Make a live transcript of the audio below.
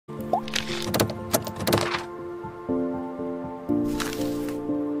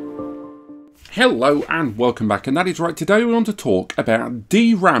Hello and welcome back, and that is right, today we want to talk about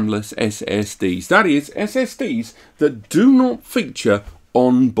DRAMless SSDs. That is, SSDs that do not feature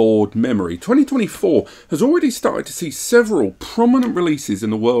onboard memory. 2024 has already started to see several prominent releases in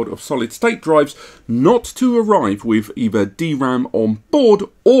the world of solid state drives not to arrive with either DRAM on board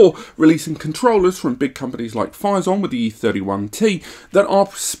or releasing controllers from big companies like Phison with the E31T that are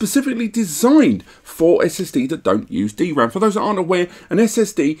specifically designed for SSD that don't use DRAM. For those that aren't aware, an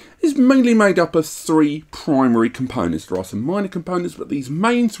SSD is mainly made up of three primary components. There are some minor components, but these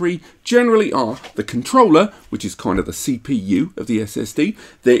main three generally are the controller, which is kind of the CPU of the SSD.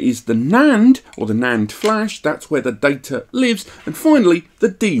 There is the NAND, or the NAND flash, that's where the data lives, and finally the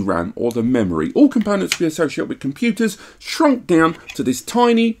DRAM, or the memory. All components we associate with computers shrunk down to this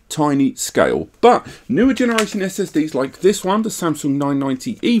tiny scale. But newer generation SSDs like this one, the Samsung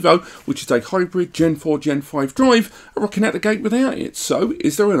 990 EVO, which is a hybrid Gen 4, Gen 5 drive, are rocking out the gate without it. So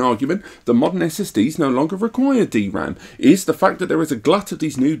is there an argument that modern SSDs no longer require DRAM? Is the fact that there is a glut of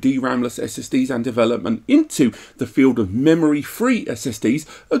these new DRAMless SSDs and development into the field of memory-free SSDs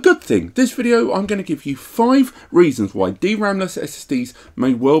a good thing? This video I'm going to give you 5 reasons why DRAMless SSDs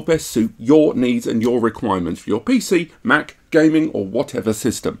may well best suit your needs and your requirements for your PC, Mac, gaming or whatever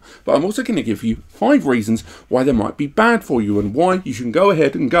system. But I'm also going to give you 5 reasons why they might be bad for you and why you should go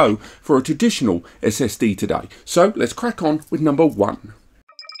ahead and go for a traditional SSD today. So let's crack on with number 1.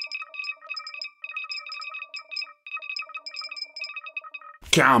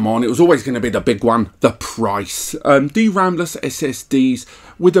 Come on, it was always going to be the big one, the price. DRAMless SSDs,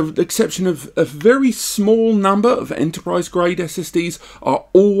 with the exception of a very small number of enterprise-grade SSDs, are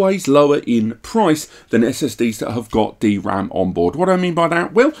always lower in price than SSDs that have got DRAM on board. What do I mean by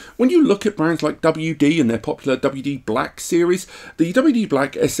that? Well, when you look at brands like WD and their popular WD Black series, the WD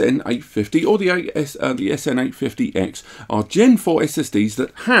Black SN850 or the SN850X are Gen 4 SSDs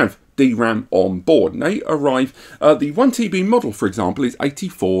that have DRAM on board, and they arrive, the 1TB model for example is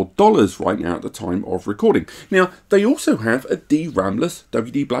 $84 right now at the time of recording. Now they also have a DRAMless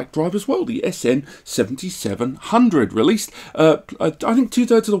WD Black drive as well, the SN7700, released I think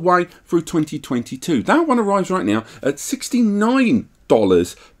 2/3 of the way through 2022. That one arrives right now at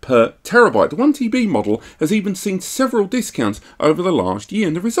 $69 per terabyte. The 1TB model has even seen several discounts over the last year,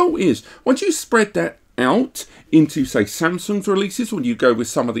 and the result is, once you spread that out into, say, Samsung's releases, when you go with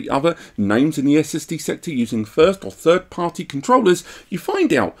some of the other names in the SSD sector using first or third party controllers, you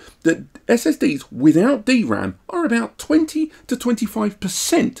find out that SSDs without DRAM are about 20 to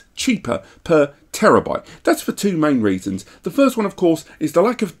 25% cheaper per terabyte. That's for 2 main reasons. The first one, of course, is the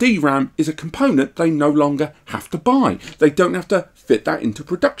lack of DRAM is a component they no longer have to buy. They don't have to fit that into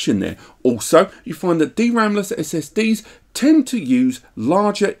production there. Also, you find that DRAMless SSDs tend to use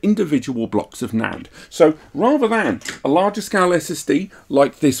larger individual blocks of NAND. So rather than a larger scale SSD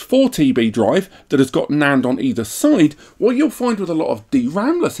like this 4TB drive that has got NAND on either side, what you'll find with a lot of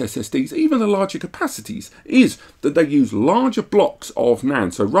DRAMless SSDs, even the larger capacities, is that they use larger blocks of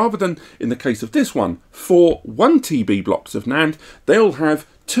NAND. So rather than, in the case of this one, 4 1TB blocks of NAND, they'll have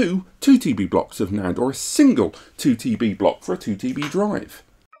 2 2TB blocks of NAND, or a single 2TB block for a 2TB drive.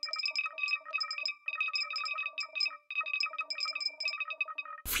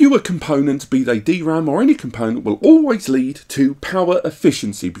 Fewer components, be they DRAM or any component, will always lead to power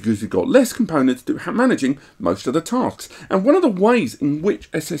efficiency because you've got less components managing most of the tasks. And one of the ways in which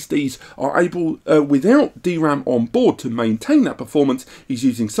SSDs are able, without DRAM on board, to maintain that performance is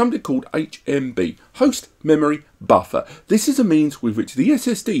using something called HMB, Host Memory Buffer. This is a means with which the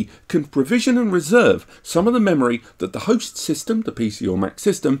SSD can provision and reserve some of the memory that the host system, the PC or Mac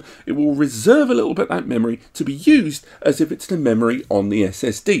system, it will reserve a little bit of that memory to be used as if it's the memory on the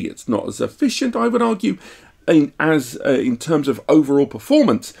SSD. It's not as efficient, I would argue, in terms of overall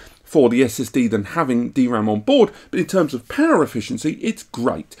performance for the SSD than having DRAM on board, but in terms of power efficiency, it's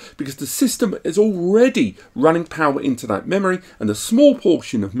great because the system is already running power into that memory, and the small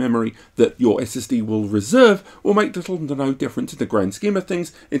portion of memory that your SSD will reserve will make little to no difference in the grand scheme of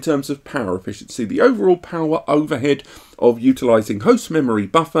things in terms of power efficiency. The overall power overhead of utilizing host memory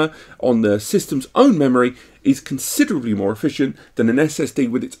buffer on the system's own memory is considerably more efficient than an SSD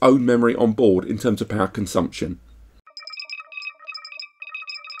with its own memory on board in terms of power consumption.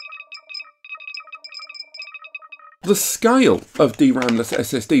 The scale of DRAMless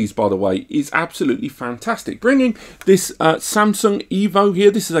SSDs, by the way, is absolutely fantastic. Bringing this Samsung EVO here,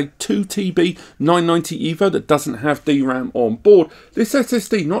 this is a 2TB 990 EVO that doesn't have DRAM on board. This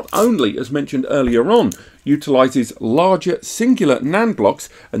SSD not only, as mentioned earlier on, utilizes larger singular NAND blocks,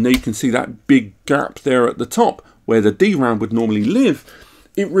 and there you can see that big gap there at the top where the DRAM would normally live.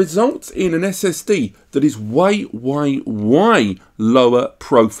 it results in an SSD that is way lower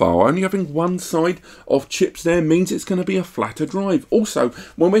profile. Only having one side of chips there means it's going to be a flatter drive. Also,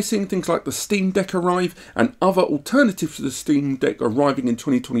 when we're seeing things like the Steam Deck arrive and other alternatives to the Steam Deck arriving in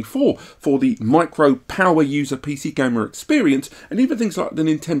 2024 for the micro power user PC gamer experience, and even things like the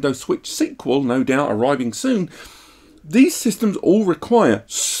Nintendo Switch sequel, no doubt arriving soon, these systems all require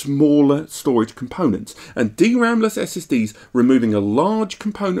smaller storage components, and DRAMless SSDs removing a large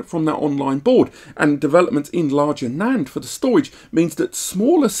component from that online board and developments in larger NAND for the storage means that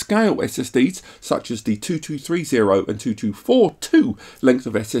smaller scale SSDs such as the 2230 and 2242 length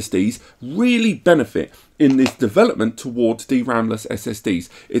of SSDs really benefit in this development towards DRAMless SSDs.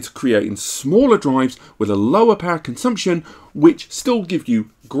 It's creating smaller drives with a lower power consumption, which still give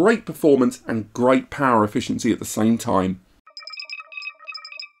you great performance and great power efficiency at the same time.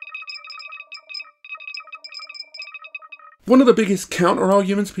 One of the biggest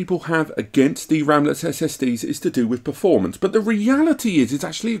counter-arguments people have against DRAMless SSDs is to do with performance, but the reality is it's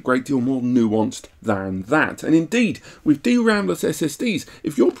actually a great deal more nuanced than that. And indeed, with DRAMless SSDs,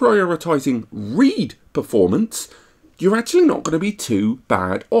 if you're prioritizing read performance, you're actually not going to be too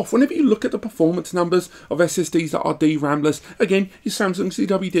bad off. Whenever you look at the performance numbers of SSDs that are DRAMless, again, your Samsung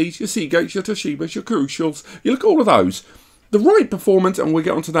CWDs, your Seagates, your Toshibas, your Crucials, you look at all of those, the write performance, and we'll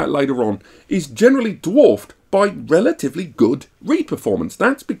get onto that later on, is generally dwarfed by relatively good read performance.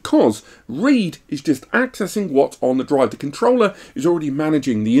 That's because read is just accessing what's on the drive. The controller is already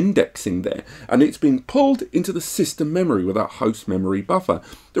managing the indexing there, and it's been pulled into the system memory with that host memory buffer.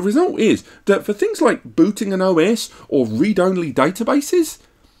 The result is that for things like booting an OS or read-only databases,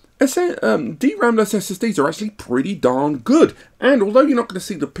 DRAMless SSDs are actually pretty darn good. And although you're not going to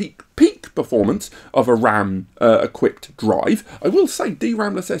see the peak performance of a RAM equipped drive, I will say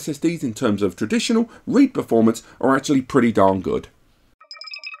DRAMless SSDs in terms of traditional read performance are actually pretty darn good.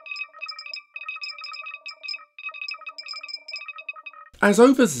 As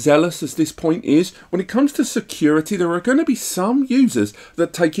overzealous as this point is, when it comes to security, there are going to be some users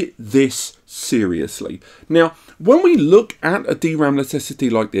that take it this seriously. Now, when we look at a DRAMless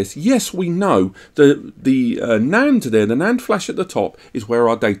SSD like this, yes, we know the NAND there, the NAND flash at the top, is where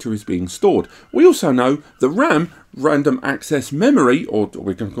our data is being stored. We also know the RAM, random access memory, or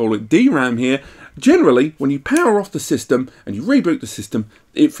we can call it DRAM here, generally, when you power off the system and you reboot the system,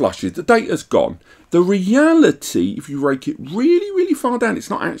 it flushes. The data's gone. The reality, if you rake it really far down, it's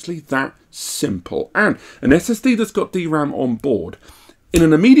not actually that simple. And an SSD that's got DRAM on board, in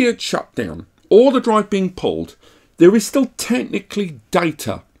an immediate shutdown, or the drive being pulled, there is still technically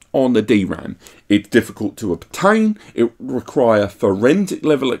data on the DRAM. It's difficult to obtain, it requires forensic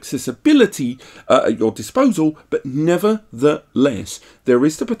level accessibility at your disposal, but nevertheless, there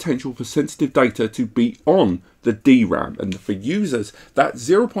is the potential for sensitive data to be on the DRAM. And for users, that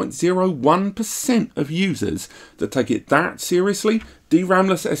 0.01% of users that take it that seriously,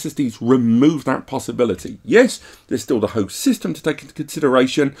 DRAMless SSDs remove that possibility. Yes, there's still the host system to take into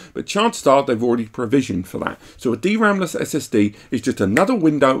consideration, but chances are they've already provisioned for that. So a DRAMless SSD is just another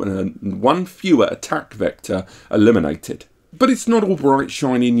window and one fewer attack vector eliminated. But it's not all bright,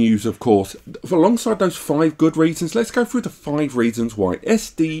 shiny news, of course. Alongside those 5 good reasons, let's go through the 5 reasons why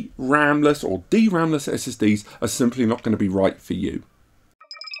SDRAMless or DRAMless SSDs are simply not going to be right for you.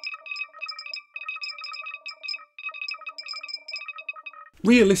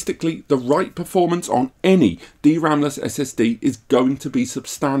 Realistically, the write performance on any DRAMless SSD is going to be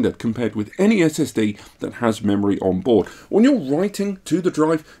substandard compared with any SSD that has memory on board. When you're writing to the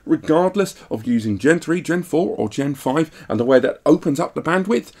drive, regardless of using Gen 3, Gen 4 or Gen 5 and the way that opens up the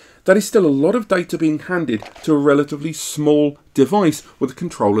bandwidth, that is still a lot of data being handed to a relatively small device with a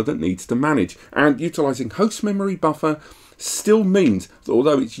controller that needs to manage. And utilising host memory buffer still means that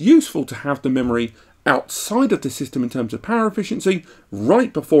although it's useful to have the memory outside of the system in terms of power efficiency,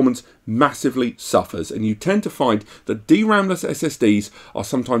 write performance massively suffers, and you tend to find that DRAMless SSDs are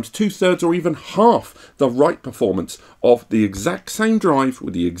sometimes 2/3 or even half the write performance of the exact same drive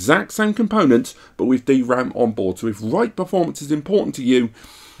with the exact same components, but with DRAM on board. So if write performance is important to you,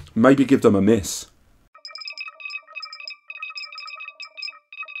 maybe give them a miss.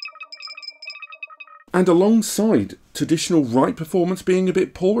 And alongside traditional write performance being a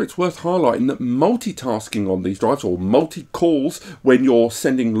bit poor, it's worth highlighting that multitasking on these drives, or multi-calls, when you're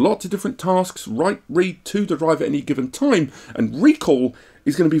sending lots of different tasks, write, read to the drive at any given time, and recall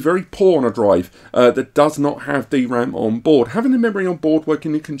is going to be very poor on a drive that does not have DRAM on board. Having the memory on board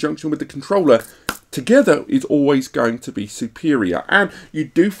working in conjunction with the controller together is always going to be superior. And you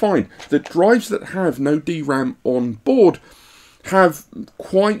do find that drives that have no DRAM on board have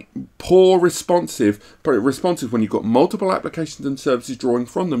quite poor responsive when you've got multiple applications and services drawing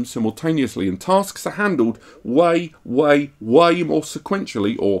from them simultaneously, and tasks are handled way more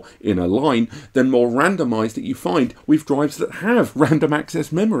sequentially or in a line than more randomized that you find with drives that have random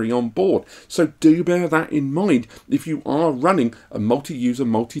access memory on board. So do bear that in mind if you are running a multi-user,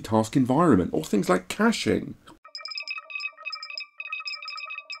 multitask environment, or things like caching.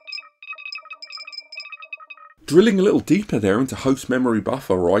 Drilling a little deeper there into host memory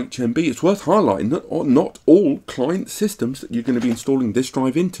buffer or HMB, it's worth highlighting that not all client systems that you're going to be installing this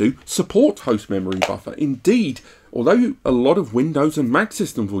drive into support host memory buffer. Indeed, although a lot of Windows and Mac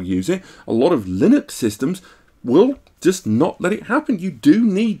systems will use it, a lot of Linux systems will just not let it happen. You do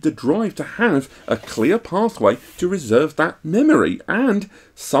need the drive to have a clear pathway to reserve that memory, and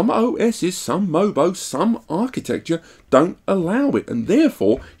some OSs, some MOBOs, some architecture don't allow it, and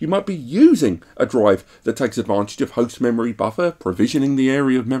therefore you might be using a drive that takes advantage of host memory buffer, provisioning the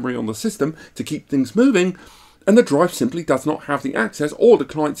area of memory on the system to keep things moving, and the drive simply does not have the access, or the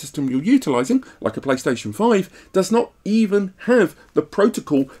client system you're utilizing, like a PlayStation 5, does not even have the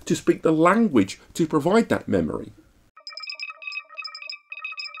protocol to speak the language to provide that memory.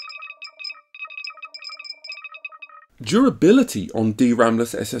 Durability on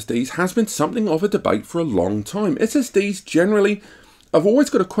DRAMless SSDs has been something of a debate for a long time. SSDs generally have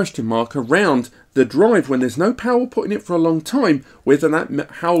always got a question mark around the drive when there's no power put in it for a long time, whether that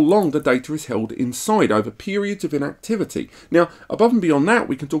how long the data is held inside over periods of inactivity. Now, above and beyond that,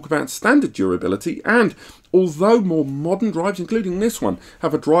 we can talk about standard durability, and although more modern drives, including this one,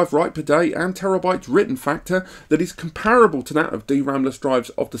 have a drive write per day and terabytes written factor that is comparable to that of DRAMless drives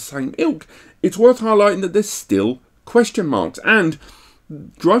of the same ilk, it's worth highlighting that there's still question marks, and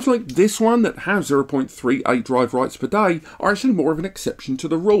drives like this one that have 0.38 drive writes per day are actually more of an exception to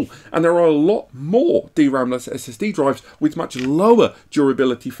the rule, and there are a lot more DRAMless SSD drives with much lower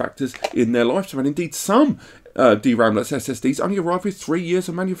durability factors in their lifespan. Indeed, some DRAMless SSDs only arrive with 3 years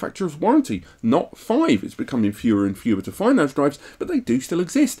of manufacturer's warranty, not 5. It's becoming fewer and fewer to find those drives, but they do still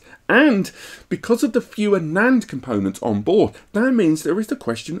exist. And because of the fewer NAND components on board, that means there is the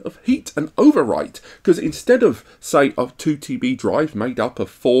question of heat and overwrite, because instead of, say, of 2 TB drives made up of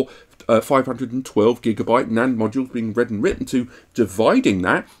 4 512 gigabyte NAND modules being read and written to, dividing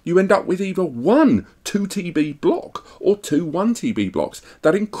that, you end up with either one 2 TB block or two 1 TB blocks.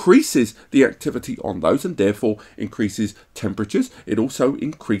 That increases the activity on those and therefore increases temperatures. It also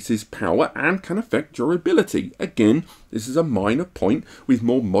increases power and can affect durability. Again, this is a minor point with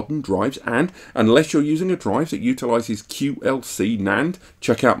more modern drives, and unless you're using a drive that utilizes QLC NAND,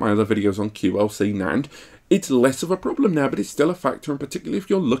 check out my other videos on QLC NAND, it's less of a problem now, but it's still a factor, and particularly if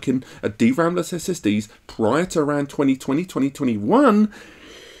you're looking at DRAMless SSDs prior to around 2020, 2021,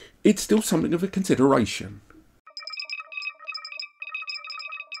 it's still something of a consideration.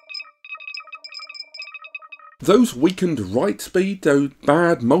 Those weakened write speed, those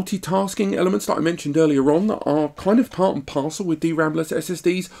bad multitasking elements that I mentioned earlier on that are kind of part and parcel with DRAMless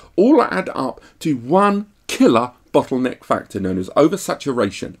SSDs all add up to one killer bottleneck factor known as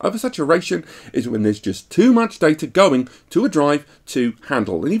oversaturation. Oversaturation is when there's just too much data going to a drive to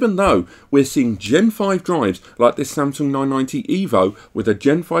handle. And even though we're seeing Gen 5 drives like this Samsung 990 EVO with a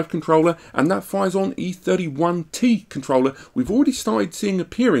Gen 5 controller and that fires on E31T controller, we've already started seeing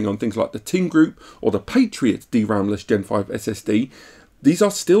appearing on things like the Team Group or the Patriot DRAMless Gen 5 SSD. These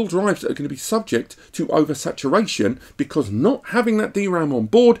are still drives that are going to be subject to oversaturation because not having that DRAM on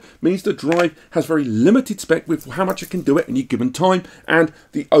board means the drive has very limited spec with how much it can do at any given time and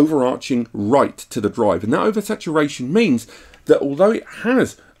the overarching write to the drive. And that oversaturation means that although it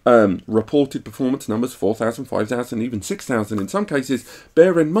has reported performance numbers 4,000, 5,000, even 6,000 in some cases,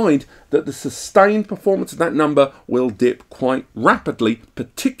 bear in mind that the sustained performance of that number will dip quite rapidly,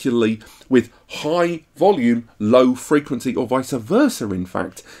 particularly with high volume, low frequency, or vice versa in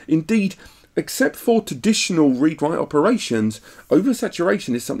fact. Indeed, except for traditional read-write operations,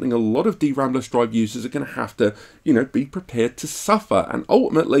 oversaturation is something a lot of DRAMless drive users are going to have to, be prepared to suffer. And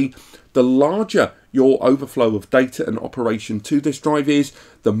ultimately, the larger your overflow of data and operation to this drive is,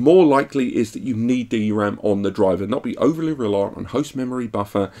 the more likely it is that you need DRAM on the drive and not be overly reliant on host memory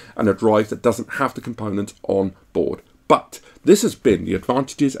buffer and a drive that doesn't have the components on board. But this has been the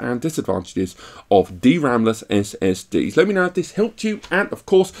advantages and disadvantages of DRAMless SSDs. Let me know if this helped you, and of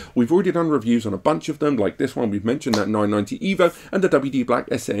course we've already done reviews on a bunch of them, like this one we've mentioned, that 990 EVO and the WD Black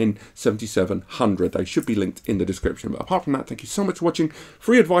SN7700. They should be linked in the description. But apart from that, thank you so much for watching.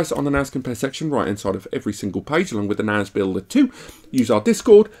 Free advice on the NAScompares section right inside of every single page, along with the NAS Builder too. Use our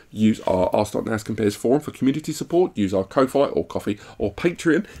Discord, use our Ask.NAScompares forum for community support, use our Ko-Fi or Coffee or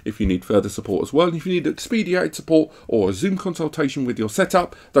Patreon if you need further support as well. And if you need expedited support or a Zoom consultation with your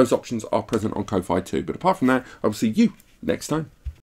setup. Those options are present on Ko-Fi too. But apart from that, I will see you next time.